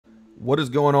What is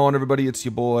going on, everybody? It's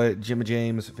your boy Jimmy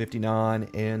James 59,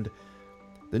 and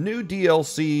the new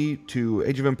DLC to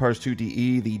Age of Empires 2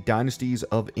 DE, the Dynasties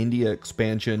of India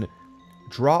expansion,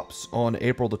 drops on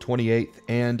April the 28th,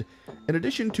 and in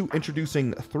addition to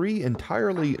introducing 3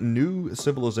 entirely new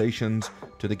civilizations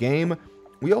to the game,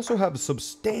 we also have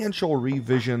substantial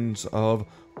revisions of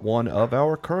one of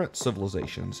our current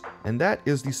civilizations, and that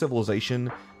is the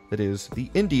civilization that is the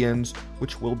Indians,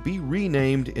 which will be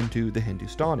renamed into the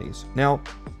Hindustanis. Now,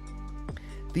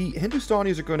 the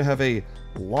Hindustanis are going to have a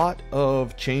lot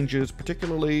of changes,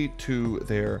 particularly to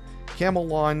their camel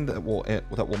line that will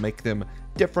make them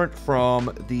different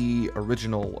from the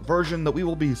original version that we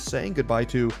will be saying goodbye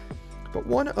to. But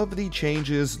one of the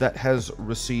changes that has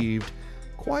received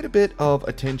quite a bit of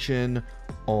attention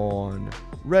on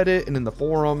Reddit and in the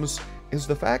forums is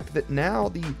the fact that now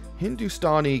the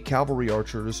Hindustani cavalry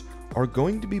archers are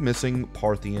going to be missing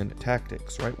Parthian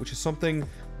tactics, right? Which is something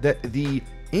that the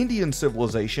Indian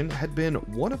civilization had been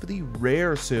one of the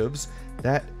rare civs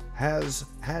that has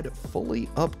had fully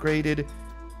upgraded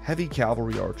heavy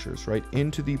cavalry archers, right,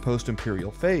 into the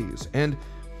post-imperial phase. And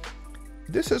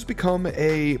this has become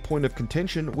a point of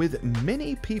contention, with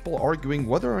many people arguing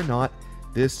whether or not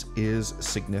this is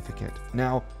significant.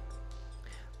 Now,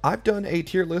 I've done a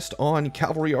tier list on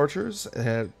cavalry archers.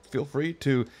 Feel free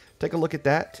to take a look at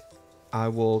that. I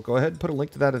will go ahead and put a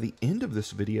link to that at the end of this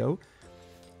video.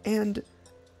 And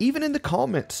even in the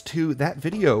comments to that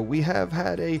video, we have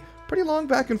had a pretty long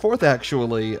back and forth,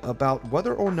 actually, about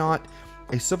whether or not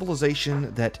a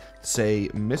civilization that,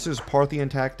 say, misses Parthian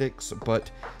tactics,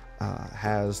 but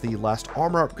has the last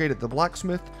armor upgrade at the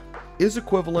blacksmith, is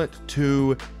equivalent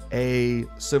to a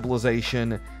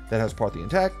civilization that has Parthian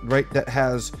right? That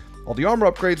has all the armor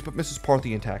upgrades but misses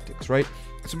Parthian tactics, right?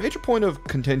 It's a major point of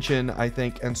contention, I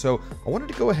think, and so I wanted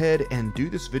to go ahead and do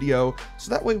this video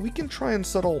so that way we can try and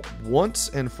settle once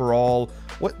and for all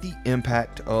what the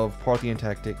impact of Parthian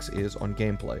tactics is on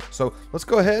gameplay. So let's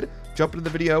go ahead, jump into the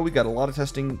video. We got a lot of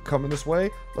testing coming this way.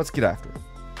 Let's get after it.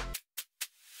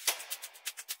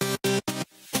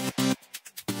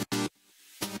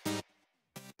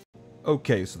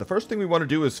 Okay, so the first thing we want to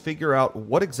do is figure out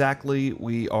what exactly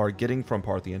we are getting from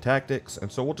Parthian tactics,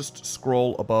 and so we'll just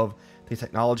scroll above the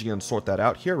technology and sort that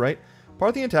out here, right?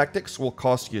 Parthian tactics will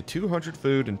cost you 200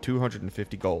 food and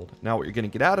 250 gold. Now, what you're going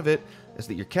to get out of it is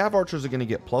that your cav archers are going to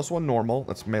get +1 normal,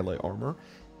 that's melee armor,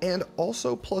 and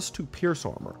also +2 pierce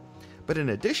armor. But in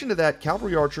addition to that,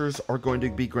 cavalry archers are going to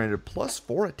be granted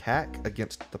 +4 attack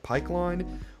against the pike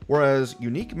line, whereas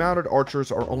unique mounted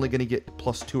archers are only going to get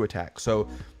 +2 attack. So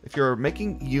if you're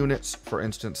making units, for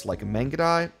instance, like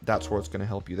Mangadai, that's where it's going to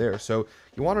help you there. So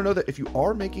you want to know that if you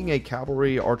are making a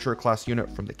cavalry archer class unit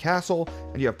from the castle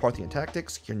and you have Parthian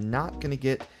tactics, you're not going to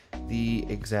get the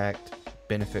exact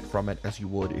benefit from it as you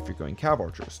would if you're going cav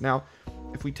archers. Now,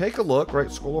 if we take a look, right,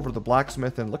 scroll over to the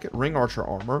blacksmith and look at ring archer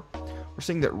armor, we're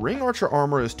seeing that ring archer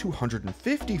armor is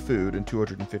 250 food and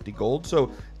 250 gold,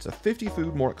 so it's a 50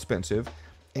 food more expensive,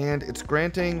 and it's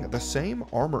granting the same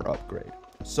armor upgrade.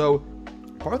 So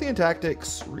Parthian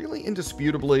tactics really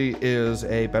indisputably is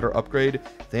a better upgrade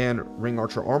than ring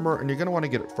archer armor, and you're going to want to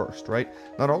get it first, right?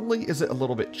 Not only is it a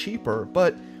little bit cheaper,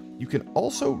 but you can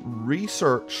also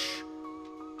research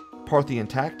Parthian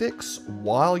tactics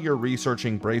while you're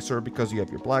researching bracer, because you have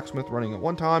your blacksmith running at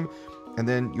one time, and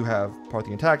then you have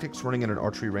Parthian tactics running in an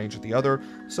archery range at the other,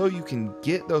 so you can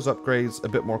get those upgrades a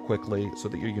bit more quickly so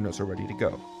that your units are ready to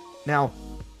go. Now,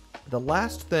 the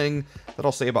last thing that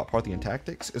I'll say about Parthian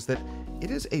tactics is that it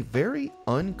is a very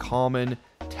uncommon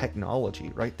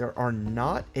technology, right? There are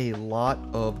not a lot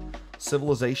of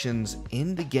civilizations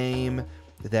in the game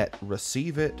that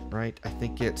receive it, right? I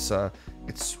think it's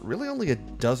really only a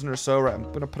dozen or so, right? I'm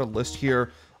going to put a list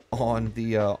here on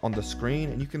the screen,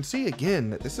 and you can see again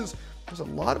that there's a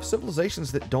lot of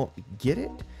civilizations that don't get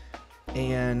it,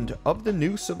 and of the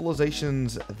new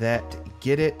civilizations that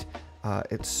get it,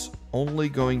 it's only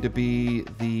going to be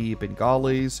the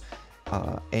Bengalis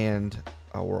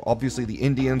or obviously the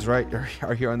Indians, right,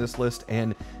 are here on this list,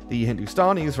 and the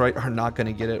Hindustanis, right, are not going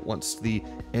to get it once the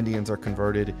Indians are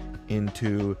converted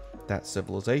into that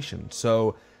civilization.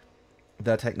 So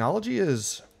the technology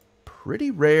is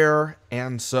pretty rare,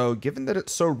 and so given that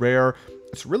it's so rare,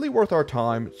 it's really worth our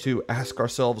time to ask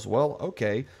ourselves, well,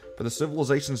 okay, for the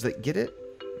civilizations that get it,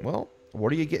 well,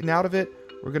 what are you getting out of it?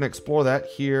 We're going to explore that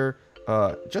here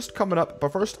just coming up,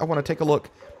 but first I want to take a look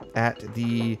at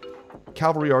the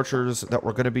cavalry archers that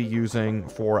we're going to be using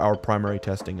for our primary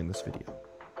testing in this video.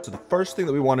 So the first thing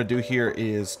that we want to do here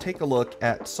is take a look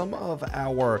at some of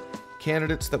our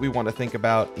candidates that we want to think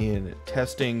about in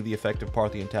testing the effect of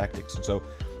Parthian tactics. And so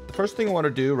the first thing I want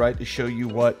to do, right, is show you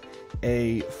what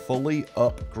a fully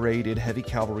upgraded heavy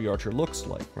cavalry archer looks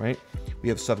like, right? We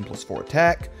have 7+4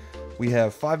 attack, we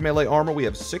have 5 melee armor, we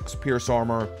have 6 pierce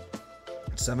armor,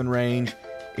 7 range,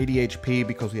 80 HP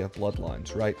because we have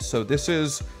bloodlines, right? So this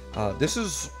is,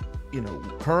 you know,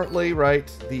 currently, right,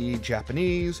 the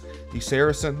Japanese, the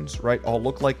Saracens, right, all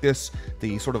look like this,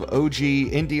 the sort of OG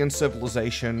Indian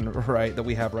civilization, right, that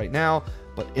we have right now.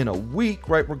 But in a week,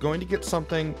 right, we're going to get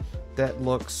something that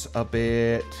looks a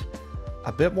bit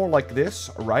more like this,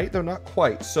 right? They're not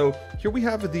quite. So here we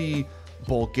have the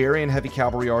Bulgarian heavy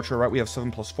cavalry archer, right? We have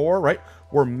 7+4, right?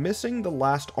 We're missing the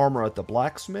last armor at the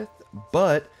blacksmith,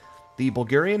 but the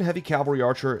Bulgarian heavy cavalry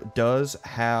archer does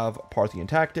have Parthian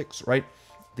tactics, right?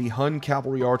 The Hun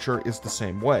cavalry archer is the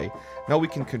same way. Now we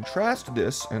can contrast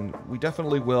this, and we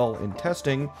definitely will in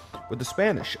testing, with the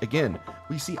Spanish. Again,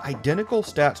 we see identical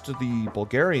stats to the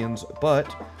Bulgarians,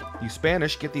 but the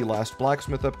Spanish get the last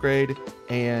blacksmith upgrade,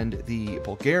 and the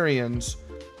Bulgarians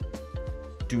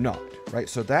do not, right?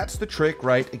 So that's the trick,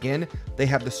 right? Again, they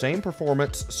have the same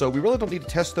performance, so we really don't need to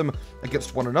test them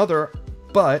against one another,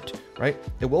 but, right,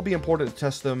 it will be important to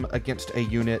test them against a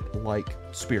unit like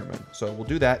Spearmen. So we'll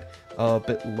do that a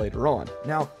bit later on.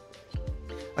 Now,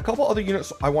 a couple other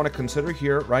units I want to consider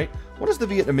here, right? One is the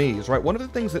Vietnamese, right? One of the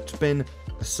things that's been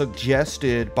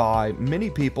suggested by many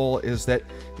people is that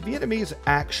the Vietnamese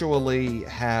actually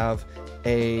have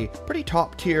a pretty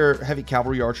top tier heavy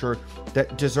cavalry archer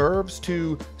that deserves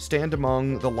to stand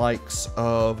among the likes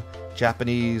of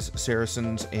Japanese,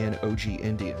 Saracens, and OG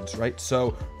Indians, right?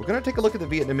 So we're going to take a look at the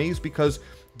Vietnamese because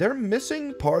they're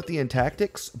missing Parthian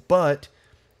tactics, but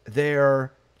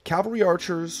their cavalry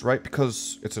archers, right,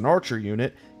 because it's an archer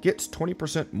unit, gets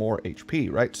 20% more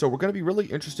HP, right? So we're going to be really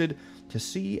interested to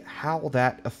see how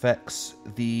that affects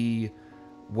the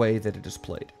way that it is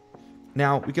played.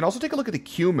 Now, we can also take a look at the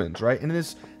Cumans, right? And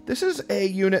this is a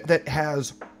unit that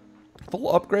has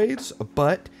full upgrades,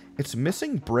 but it's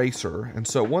missing Bracer. And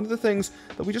so one of the things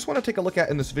that we just want to take a look at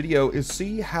in this video is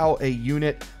see how a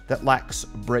unit that lacks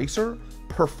Bracer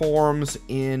performs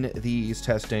in these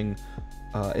testings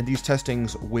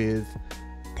with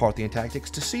Parthian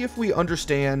tactics, to see if we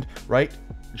understand, right,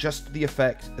 just the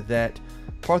effect that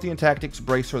Parthian tactics,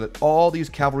 Bracer, that all these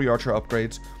cavalry archer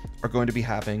upgrades are going to be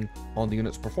having on the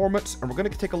unit's performance. And we're going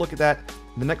to take a look at that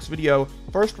in the next video.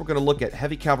 First, we're going to look at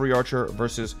heavy cavalry archer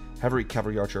versus heavy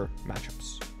cavalry archer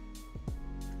matchups.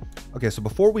 Okay, so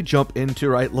before we jump into,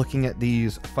 right, looking at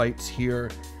these fights here,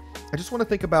 I just want to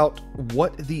think about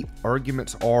what the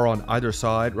arguments are on either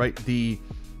side, right? The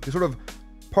sort of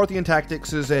Parthian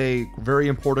tactics is a very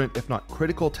important, if not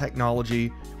critical,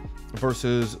 technology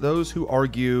versus those who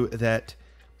argue that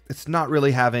it's not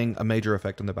really having a major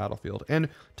effect on the battlefield. And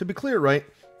to be clear, right,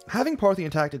 having Parthian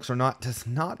tactics or not does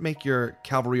not make your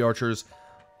cavalry archers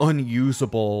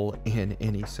unusable in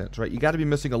any sense, right? You got to be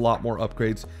missing a lot more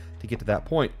upgrades to get to that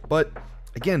point. But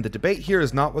again, the debate here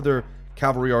is not whether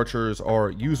cavalry archers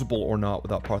are usable or not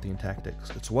without Parthian tactics.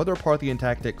 It's whether Parthian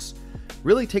tactics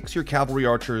really takes your cavalry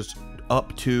archers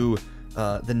up to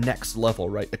the next level,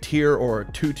 right? A tier or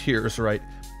 2 tiers, right,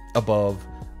 above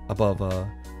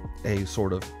a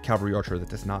sort of cavalry archer that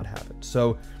does not have it.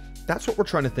 So that's what we're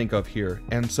trying to think of here.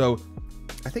 And so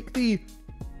I think the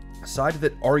side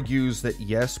that argues that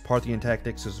yes, Parthian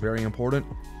tactics is very important,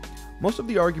 most of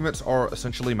the arguments are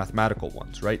essentially mathematical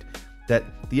ones, right? That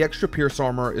the extra pierce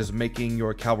armor is making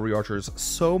your cavalry archers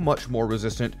so much more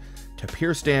resistant to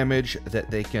pierce damage that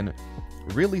they can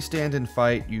really stand and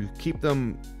fight. You keep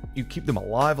them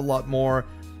alive a lot more,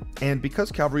 and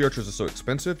because cavalry archers are so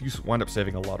expensive, you wind up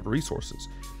saving a lot of resources.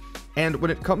 And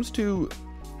when it comes to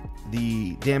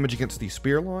the damage against the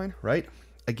spear line, right,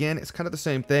 again, it's kind of the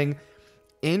same thing.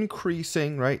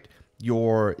 Increasing, right,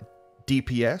 your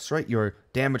DPS, right, your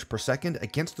damage per second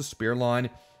against the spear line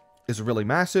is really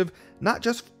massive, not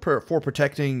just for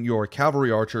protecting your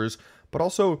cavalry archers, but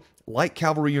also light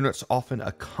cavalry units often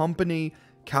accompany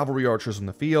cavalry archers in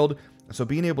the field. So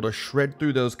being able to shred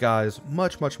through those guys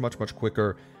much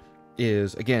quicker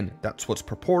is, again, that's what's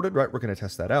purported, right? We're going to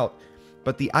test that out.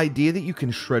 But the idea that you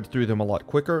can shred through them a lot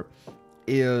quicker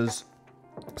is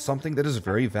something that is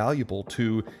very valuable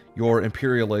to your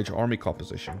Imperial Age army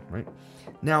composition, right?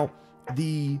 Now,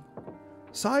 the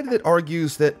side that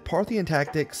argues that Parthian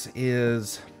tactics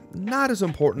is not as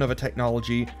important of a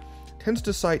technology tends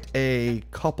to cite a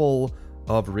couple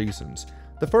of reasons.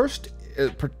 The first,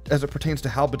 as it pertains to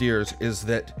halberdiers, is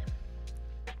that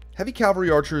heavy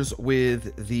cavalry archers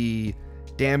with the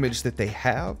damage that they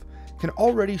have can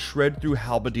already shred through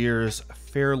halberdiers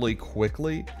fairly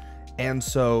quickly, and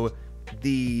so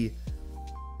the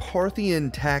Parthian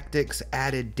tactics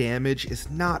added damage is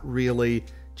not really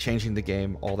changing the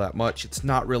game all that much. It's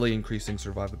not really increasing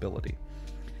survivability.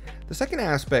 The second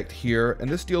aspect here, and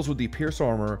this deals with the Pierce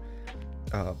armor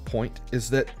point, is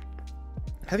that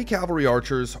heavy cavalry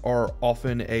archers are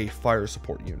often a fire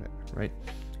support unit, right?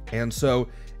 And so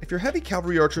if your heavy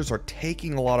cavalry archers are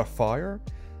taking a lot of fire,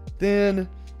 then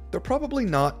they're probably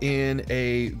not in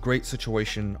a great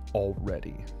situation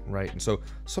already, right? And so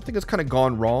something has kind of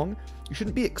gone wrong. You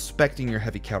shouldn't be expecting your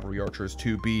heavy cavalry archers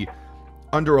to be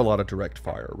under a lot of direct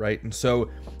fire, right? And so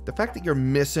the fact that you're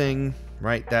missing,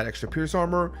 right, that extra Pierce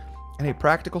armor in a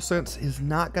practical sense is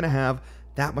not going to have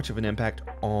that much of an impact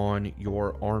on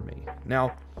your army.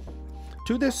 Now,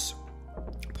 to this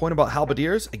point about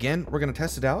halberdiers, again, we're going to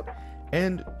test it out.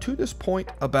 And to this point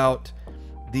about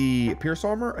the Pierce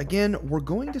armor, again, we're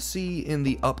going to see in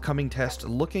the upcoming test,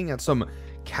 looking at some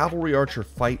cavalry archer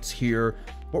fights here,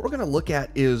 what we're going to look at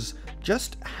is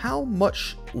just how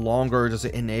much longer does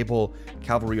it enable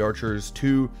cavalry archers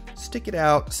to stick it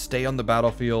out, stay on the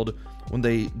battlefield when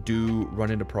they do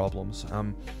run into problems.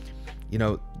 You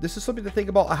know, this is something to think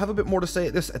about. I have a bit more to say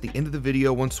at this at the end of the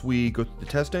video once we go through the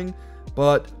testing,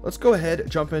 but let's go ahead,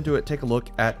 jump into it, take a look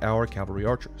at our cavalry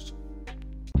archers.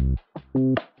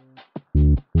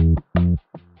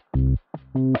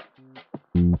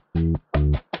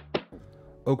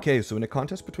 Okay, so in a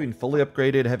contest between fully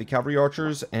upgraded heavy cavalry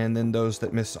archers and then those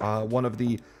that miss one of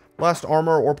the last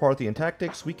armor or Parthian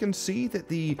tactics, we can see that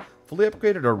the fully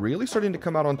upgraded are really starting to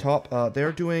come out on top.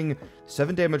 They're doing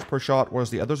 7 damage per shot, whereas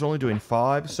the others are only doing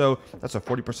 5, so that's a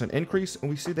 40% increase, and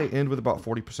we see they end with about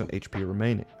 40% HP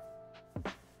remaining.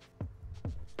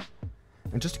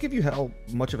 And just to give you how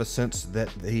much of a sense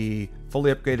that the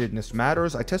fully upgradedness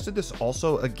matters, I tested this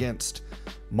also against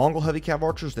Mongol heavy cav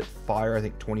archers that fire, I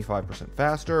think, 25%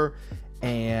 faster,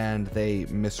 and they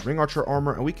miss ring archer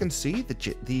armor, and we can see that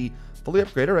the fully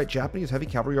upgraded, right, Japanese heavy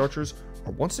cavalry archers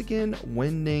are once again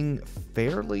winning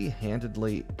fairly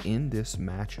handedly in this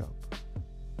matchup.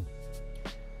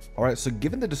 Alright, so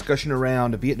given the discussion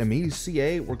around Vietnamese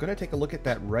CA, we're going to take a look at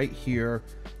that right here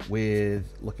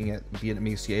with looking at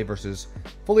Vietnamese CA versus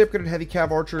fully upgraded heavy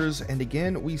cav archers. And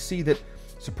again, we see that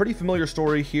it's a pretty familiar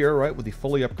story here, right, with the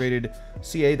fully upgraded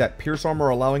CA, that Pierce armor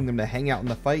allowing them to hang out in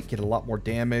the fight, get a lot more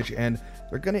damage, and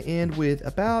they're going to end with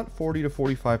about 40 to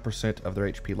 45% of their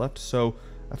HP left, so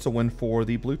that's a win for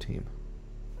the blue team.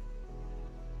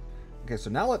 Okay, so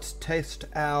now let's test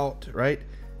out, right,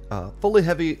 fully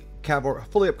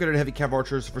upgraded heavy cav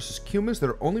archers versus Cumans that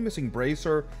are only missing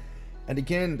bracer. And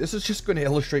again, this is just going to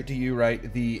illustrate to you,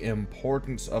 right, the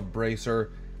importance of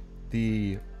bracer.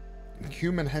 The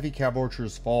Cuman heavy cav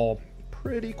archers fall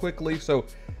pretty quickly, so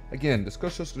again, this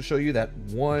goes just to show you that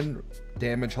 1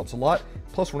 damage helps a lot,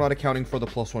 plus we're not accounting for the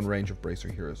 +1 range of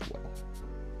bracer here as well.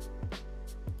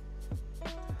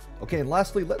 Okay, and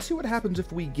lastly, let's see what happens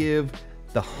if we give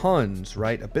the Huns,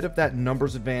 right, a bit of that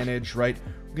numbers advantage, right?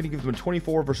 We're going to give them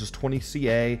 24 versus 20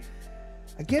 CA.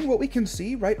 Again, what we can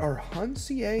see, right, our Hun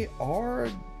CA are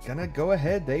gonna go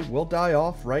ahead. They will die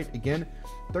off, right? Again,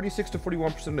 36 to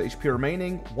 41% of HP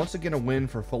remaining. Once again, a win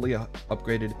for fully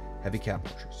upgraded heavy cav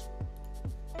archers.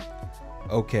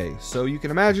 Okay, so you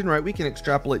can imagine, right, we can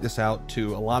extrapolate this out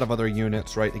to a lot of other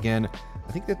units, right? Again,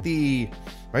 I think that we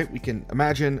can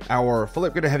imagine our fully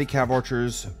upgraded heavy cav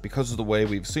archers, because of the way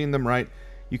we've seen them, right?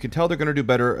 You can tell they're going to do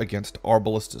better against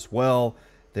arbalists as well.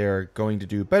 They're going to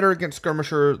do better against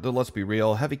skirmisher, though let's be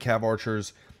real, heavy cav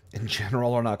archers in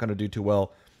general are not going to do too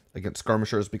well against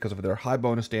skirmishers because of their high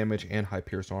bonus damage and high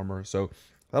pierce armor. So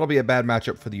that'll be a bad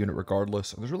matchup for the unit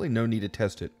regardless. There's really no need to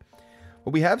test it.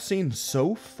 What we have seen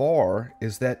so far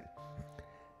is that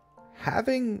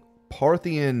having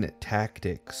Parthian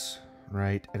tactics,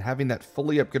 right, and having that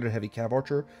fully upgraded heavy cav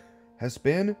archer has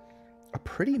been a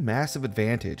pretty massive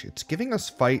advantage. It's giving us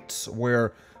fights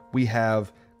where we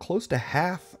have close to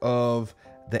half of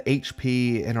the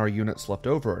HP in our units left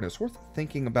over, and it's worth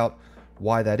thinking about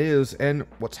why that is. And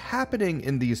what's happening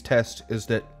in these tests is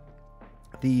that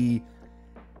the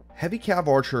heavy cav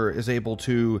archer is able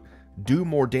to do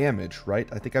more damage, right?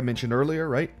 I think I mentioned earlier,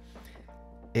 right?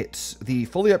 It's the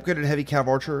fully upgraded heavy cav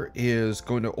archer is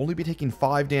going to only be taking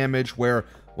 5 damage, where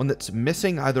one that's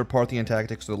missing either Parthian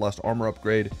tactics or the last armor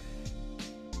upgrade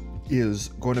is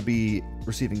going to be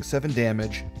receiving 7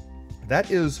 damage. That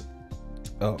is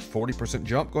a 40%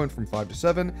 jump going from 5 to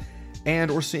 7, and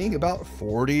we're seeing about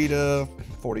 40 to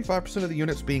 45% of the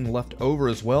units being left over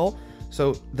as well.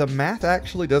 So the math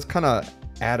actually does kind of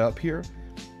add up here,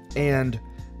 and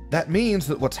that means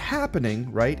that what's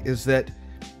happening, right, is that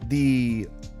the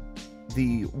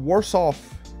Warsaw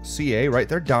CA, right,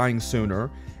 they're dying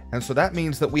sooner, and so that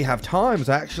means that we have times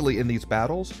actually in these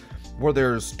battles where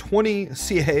there's 20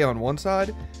 CA on one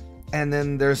side and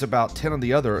then there's about 10 on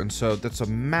the other, and so that's a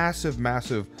massive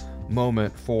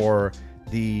moment for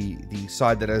the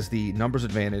side that has the numbers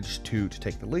advantage to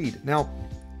take the lead. Now,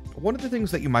 one of the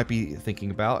things that you might be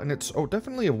thinking about, and it's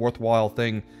definitely a worthwhile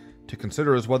thing to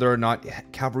consider, is whether or not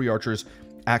cavalry archers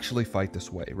actually fight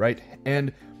this way, right?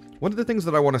 And one of the things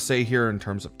that I want to say here in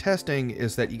terms of testing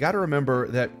is that you got to remember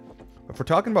that if we're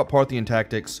talking about Parthian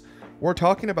tactics, we're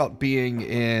talking about being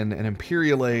in an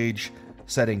Imperial Age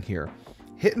setting here.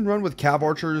 Hit and run with cav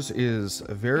archers is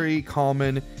very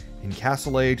common in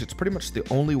Castle Age. It's pretty much the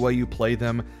only way you play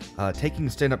them. Taking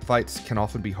stand-up fights can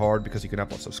often be hard because you can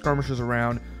have lots of skirmishers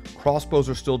around. Crossbows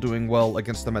are still doing well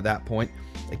against them at that point.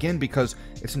 Again, because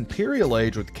it's Imperial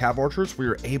Age with cav archers, we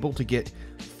are able to get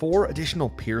 4 additional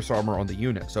pierce armor on the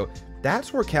unit. So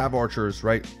that's where cav archers,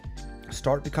 right,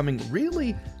 start becoming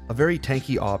really a very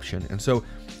tanky option. And so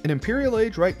in Imperial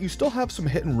Age, right, you still have some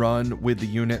hit and run with the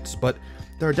units, but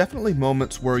there are definitely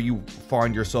moments where you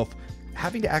find yourself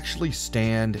having to actually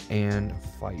stand and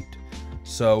fight.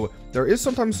 So there is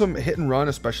sometimes some hit and run,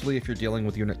 especially if you're dealing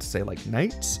with units, say, like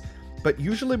knights. But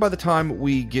usually by the time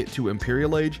we get to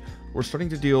Imperial Age, we're starting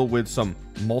to deal with some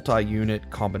multi-unit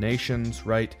combinations,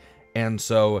 right? And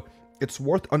so it's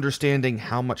worth understanding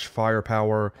how much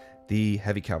firepower the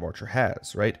heavy cav archer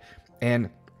has, right? And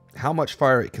how much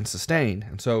fire it can sustain.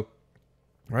 And so,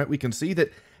 right, we can see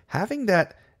that having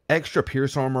that extra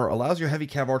pierce armor allows your heavy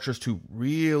cav archers to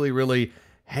really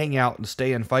hang out and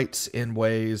stay in fights in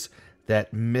ways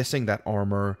that missing that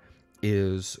armor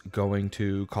is going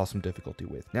to cause some difficulty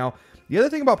with. Now, the other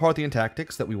thing about Parthian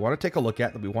tactics that we want to take a look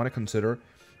at, that we want to consider,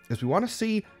 is we want to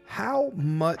see how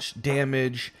much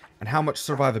damage and how much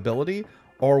survivability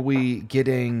are we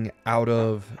getting out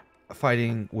of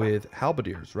fighting with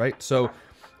halberdiers, right? So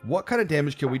what kind of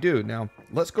damage can we do? Now,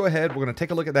 let's go ahead. We're going to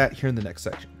take a look at that here in the next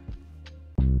section.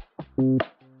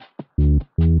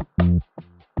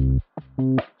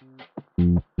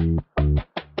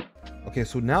 Okay,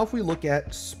 so now if we look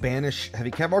at Spanish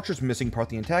heavy cav archers missing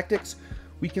Parthian tactics,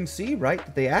 we can see, right,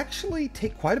 that they actually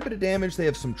take quite a bit of damage. They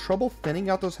have some trouble thinning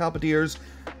out those halberdiers.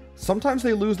 Sometimes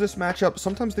they lose this matchup.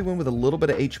 Sometimes they win with a little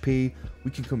bit of HP.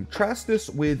 We can contrast this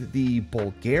with the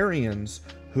Bulgarians,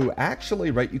 who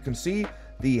actually, right, you can see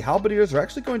the halberdiers are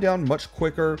actually going down much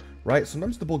quicker, right?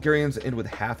 Sometimes the Bulgarians end with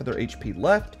half of their HP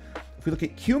left. If we look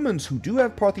at Cumans, who do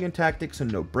have Parthian tactics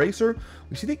and no bracer,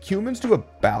 we see that Cumans do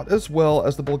about as well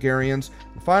as the Bulgarians.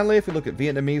 And finally, if we look at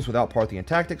Vietnamese without Parthian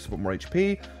tactics but more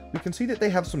HP, we can see that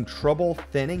they have some trouble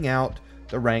thinning out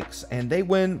the ranks, and they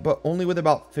win, but only with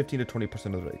about 15 to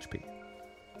 20% of their HP.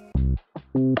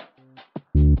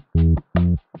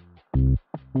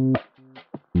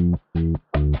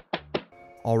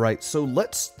 All right, so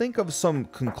let's think of some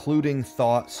concluding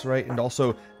thoughts, right? And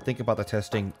also think about the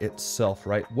testing itself,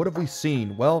 right? What have we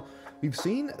seen? Well, we've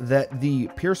seen that the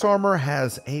pierce armor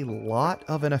has a lot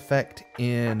of an effect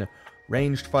in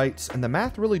ranged fights, and the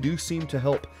math really do seem to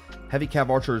help heavy cav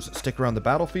archers stick around the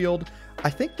battlefield. I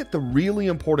think that the really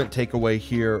important takeaway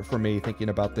here for me thinking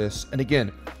about this, and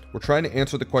again, we're trying to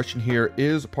answer the question here,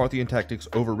 is Parthian tactics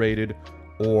overrated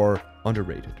or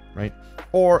underrated, right?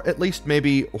 Or at least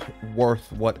maybe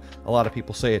worth what a lot of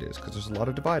people say it is, because there's a lot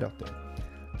of divide out there.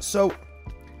 So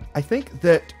I think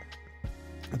that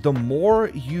the more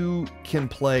you can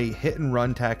play hit and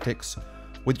run tactics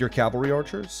with your cavalry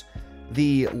archers,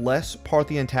 the less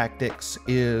Parthian tactics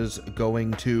is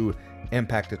going to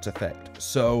impact its effect.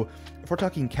 So if we're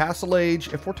talking Castle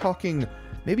Age, if we're talking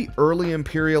maybe early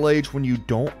Imperial Age when you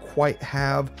don't quite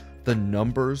have the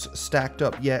numbers stacked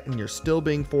up yet and you're still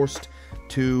being forced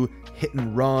to hit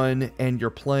and run and you're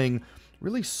playing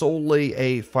really solely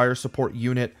a fire support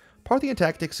unit, Parthian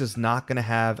tactics is not going to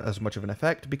have as much of an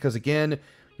effect because, again,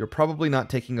 you're probably not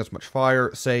taking as much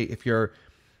fire. Say if you're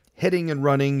hitting and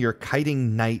running, you're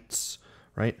kiting knights,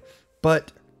 right?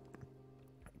 But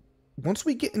once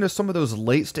we get into some of those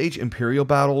late stage Imperial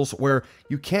battles where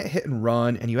you can't hit and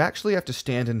run and you actually have to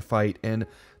stand and fight, and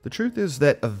the truth is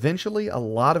that eventually a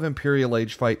lot of Imperial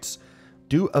Age fights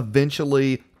do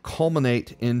eventually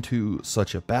culminate into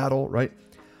such a battle, right?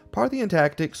 Parthian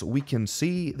tactics, we can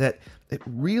see that it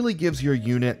really gives your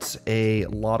units a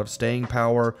lot of staying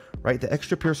power, right? The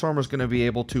extra pierce armor is going to be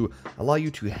able to allow you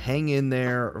to hang in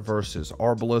there versus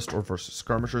arbalist or versus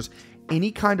skirmishers.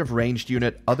 Any kind of ranged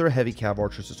unit, other heavy cav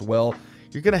archers as well,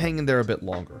 you're going to hang in there a bit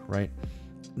longer, right?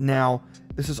 Now,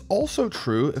 this is also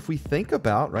true if we think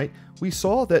about, right, we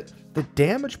saw that the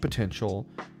damage potential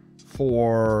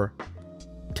for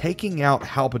taking out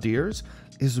halberdiers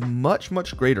is much,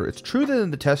 much greater. It's true that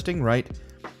in the testing, right,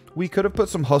 We could have put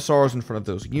some hussars in front of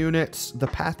those units. The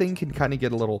pathing can kind of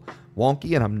get a little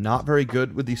wonky, and I'm not very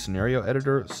good with the scenario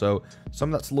editor, so some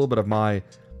of that's a little bit of my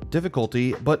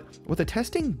difficulty. But what the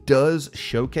testing does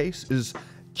showcase is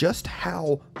just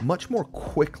how much more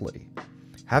quickly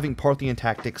having Parthian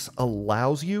tactics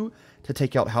allows you to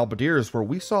take out halberdiers, where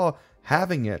we saw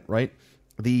having it, right?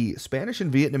 The Spanish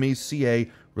and Vietnamese CA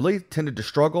really tended to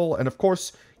struggle, and of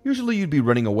course, usually you'd be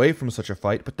running away from such a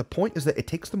fight, but the point is that it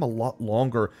takes them a lot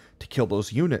longer to kill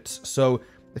those units. So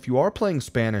if you are playing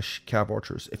Spanish cav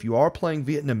archers, if you are playing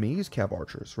Vietnamese cav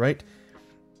archers, right?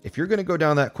 If you're going to go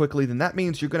down that quickly, then that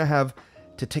means you're going to have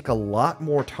to take a lot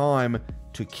more time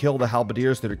to kill the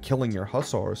halberdiers that are killing your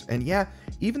hussars. And yeah,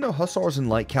 even though hussars and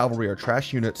light cavalry are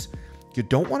trash units, you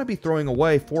don't want to be throwing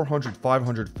away 400,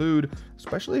 500 food,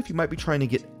 especially if you might be trying to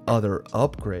get other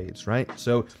upgrades, right?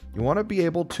 So you want to be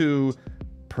able to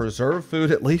preserve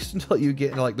food at least until you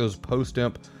get into like those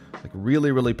post-imp, like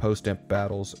really post-imp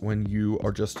battles when you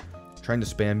are just trying to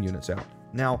spam units out.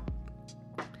 Now,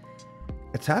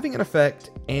 it's having an effect,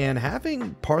 and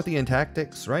having Parthian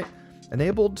tactics, right,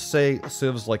 enabled, say,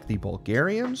 civs like the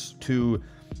Bulgarians to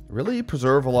really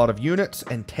preserve a lot of units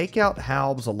and take out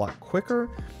halbs a lot quicker.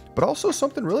 But also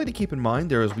something really to keep in mind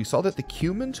there is we saw that the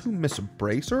Cumans who miss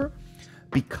Bracer,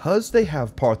 because they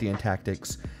have Parthian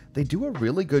tactics, they do a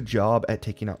really good job at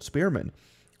taking out spearmen.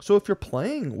 So if you're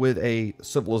playing with a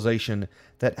civilization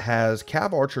that has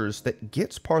cav archers that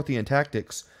gets Parthian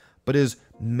tactics, but is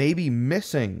maybe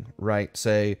missing, right,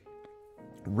 say,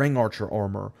 ring archer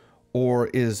armor, or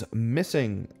is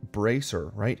missing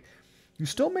bracer, right, you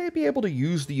still may be able to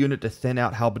use the unit to thin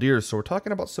out halberdiers. So we're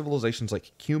talking about civilizations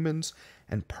like Cumans,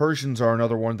 and Persians are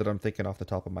another one that I'm thinking off the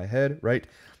top of my head, right?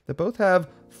 That both have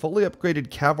fully upgraded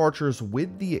cav archers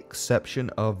with the exception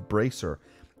of bracer.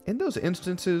 In those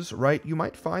instances, right, you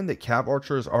might find that cav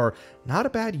archers are not a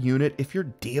bad unit if you're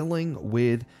dealing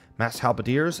with mass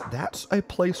halberdiers. That's a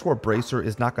place where bracer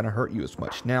is not going to hurt you as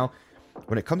much. Now,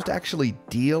 when it comes to actually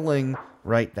dealing,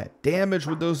 right, that damage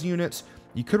with those units,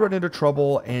 you could run into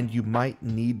trouble, and you might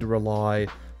need to rely,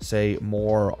 say,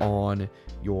 more on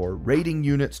your raiding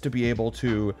units to be able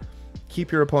to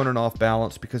keep your opponent off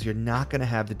balance, because you're not going to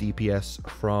have the DPS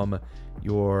from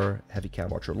your heavy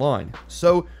cav archer line.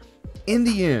 So in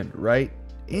the end, right,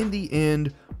 in the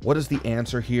end, what is the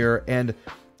answer here? And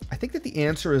I think that the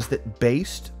answer is that,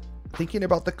 based, thinking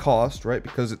about the cost, right,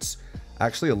 because it's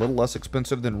actually a little less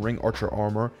expensive than ring archer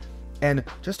armor, and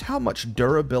just how much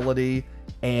durability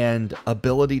and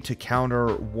ability to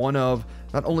counter one of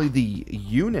not only the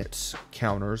unit's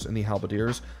counters in the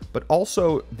halberdiers, but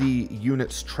also the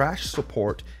unit's trash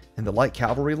support in the light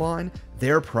cavalry line,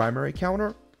 their primary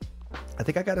counter, I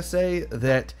think I gotta say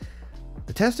that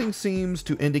the testing seems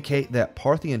to indicate that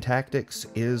Parthian tactics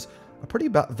is a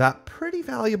pretty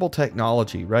valuable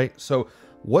technology, right? So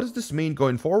what does this mean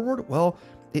going forward? Well,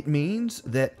 it means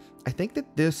that I think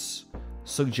that this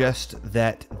suggests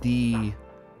that the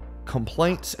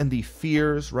complaints and the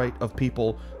fears, right, of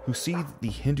people who see the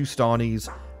Hindustanis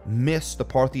miss the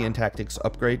Parthian tactics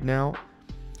upgrade now,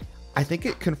 I think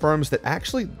it confirms that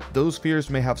actually those fears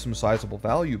may have some sizable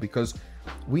value, because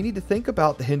we need to think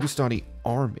about the Hindustani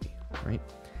army, right?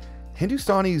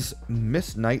 Hindustanis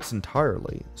miss knights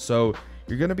entirely, so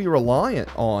you're going to be reliant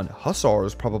on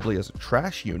hussars probably as a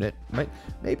trash unit,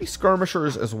 maybe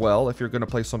skirmishers as well if you're going to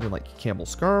play something like camel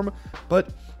skirm.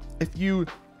 But if you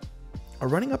are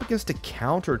running up against a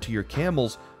counter to your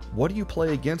camels, what do you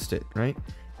play against it, right?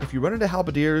 If you run into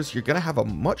halberdiers, you're going to have a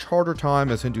much harder time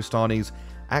as Hindustanis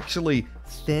actually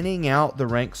thinning out the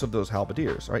ranks of those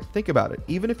halberdiers, right? Think about it.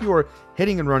 Even if you are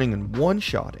hitting and running and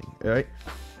one-shotting, right?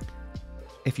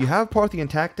 If you have Parthian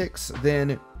tactics,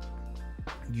 then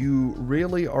you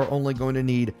really are only going to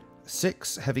need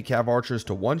 6 heavy cav archers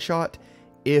to one-shot.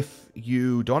 If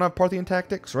you don't have Parthian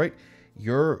tactics, right,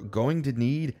 you're going to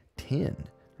need 10,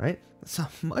 right? It's a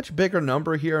much bigger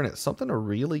number here, and it's something to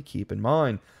really keep in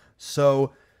mind.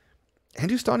 So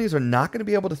Hindustanis are not going to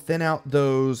be able to thin out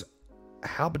those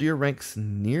halberdier ranks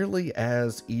nearly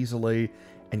as easily.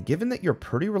 And given that you're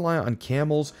pretty reliant on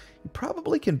camels, you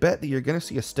probably can bet that you're going to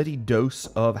see a steady dose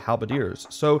of halberdiers.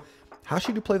 So how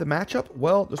should you play the matchup?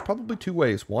 Well, there's probably 2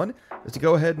 ways. One is to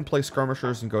go ahead and play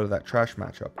skirmishers and go to that trash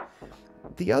matchup.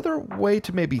 The other way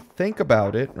to maybe think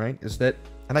about it, right, is that,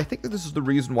 and I think that this is the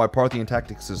reason why Parthian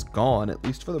tactics is gone, at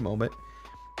least for the moment,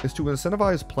 is to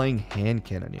incentivize playing hand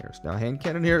cannoneers. Now, hand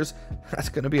cannoneers, that's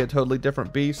going to be a totally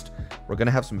different beast. We're going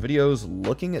to have some videos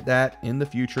looking at that in the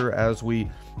future as we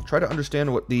try to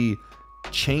understand what the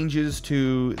changes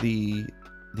to the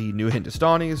new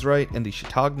Hindustanis, right, and the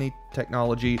Shatagni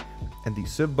technology and the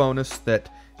Civ bonus that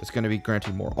It's going to be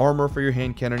granting more armor for your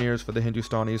hand cannoneers for the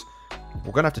Hindustanis.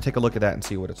 We're going to have to take a look at that and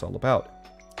see what it's all about.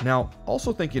 Now,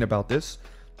 also thinking about this,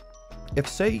 if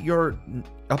say you're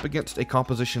up against a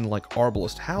composition like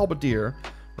Arbalist Halberdier,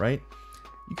 right?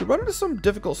 You could run into some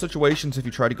difficult situations if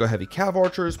you try to go heavy cav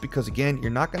archers, because again, you're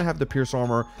not going to have the pierce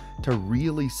armor to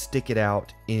really stick it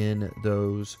out in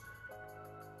those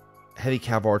heavy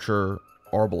cav archer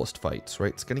Arbalist fights,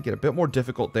 right? It's going to get a bit more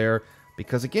difficult there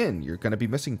because again, you're going to be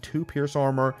missing 2 pierce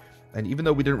armor. And even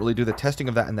though we didn't really do the testing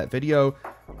of that in that video,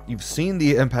 you've seen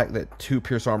the impact that 2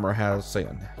 pierce armor has, say,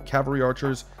 on cavalry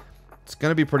archers. It's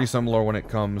going to be pretty similar when it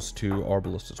comes to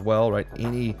Arbalist as well, right?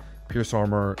 Any pierce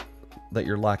armor that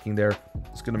you're lacking there,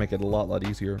 it's going to make it a lot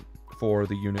easier for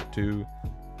the unit to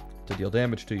deal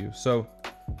damage to you. So,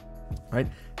 right,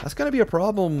 that's going to be a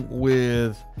problem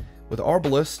with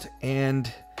Arbalist.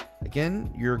 And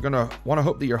again, you're going to want to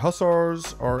hope that your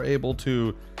hussars are able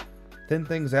to thin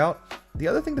things out. The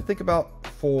other thing to think about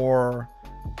for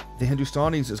the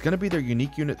Hindustanis is going to be their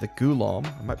unique unit, the Ghulam.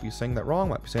 I might be saying that wrong,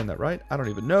 might be saying that right, I don't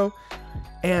even know.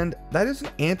 And that is an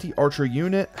anti-archer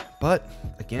unit, but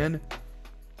again,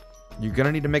 you're going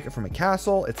to need to make it from a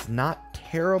castle. It's not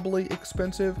terribly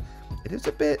expensive. It is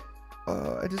a bit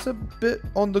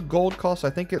on the gold cost. I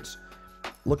think it's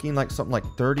looking like something like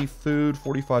 30 food,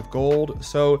 45 gold.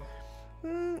 So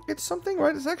it's something,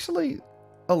 right? It's actually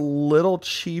a little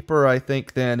cheaper, I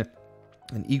think, than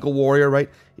an Eagle Warrior, right?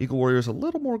 Eagle Warrior is a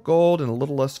little more gold and a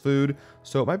little less food,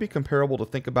 so it might be comparable to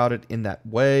think about it in that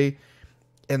way.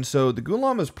 And so the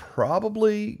Ghulam is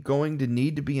probably going to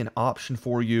need to be an option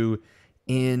for you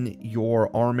in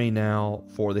your army now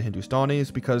for the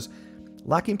Hindustanis, because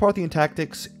lacking Parthian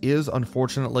tactics is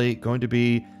unfortunately going to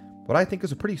be what I think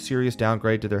is a pretty serious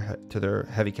downgrade to their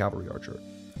heavy cavalry archer.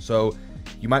 So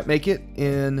you might make it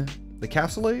in the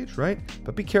Castle Age, right?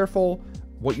 But be careful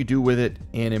what you do with it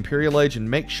in Imperial Age, and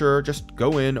make sure, just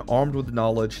go in armed with the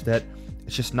knowledge that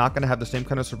it's just not going to have the same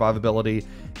kind of survivability,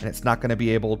 and it's not going to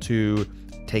be able to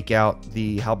take out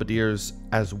the halberdiers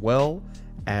as well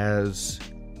as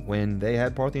when they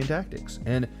had Parthian tactics.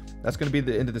 And that's going to be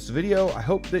the end of this video. I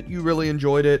hope that you really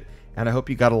enjoyed it, and I hope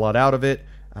you got a lot out of it.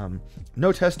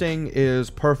 No testing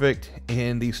is perfect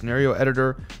in the scenario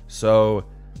editor, so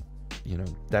you know,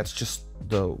 that's just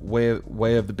the way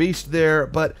of the beast there.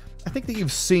 But I think that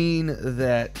you've seen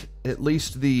that at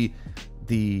least the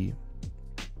things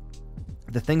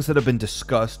that have been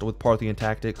discussed with Parthian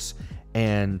tactics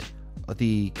and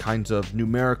the kinds of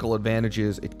numerical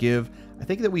advantages it give, I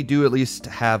think that we do at least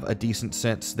have a decent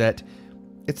sense that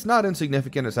it's not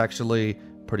insignificant. It's actually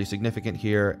pretty significant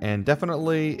here, and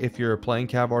definitely if you're playing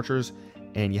cav archers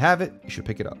and you have it, you should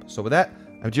pick it up. So with that,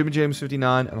 I'm Jimmy James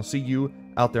 59, and I'll see you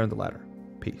out there in the ladder.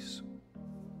 Peace.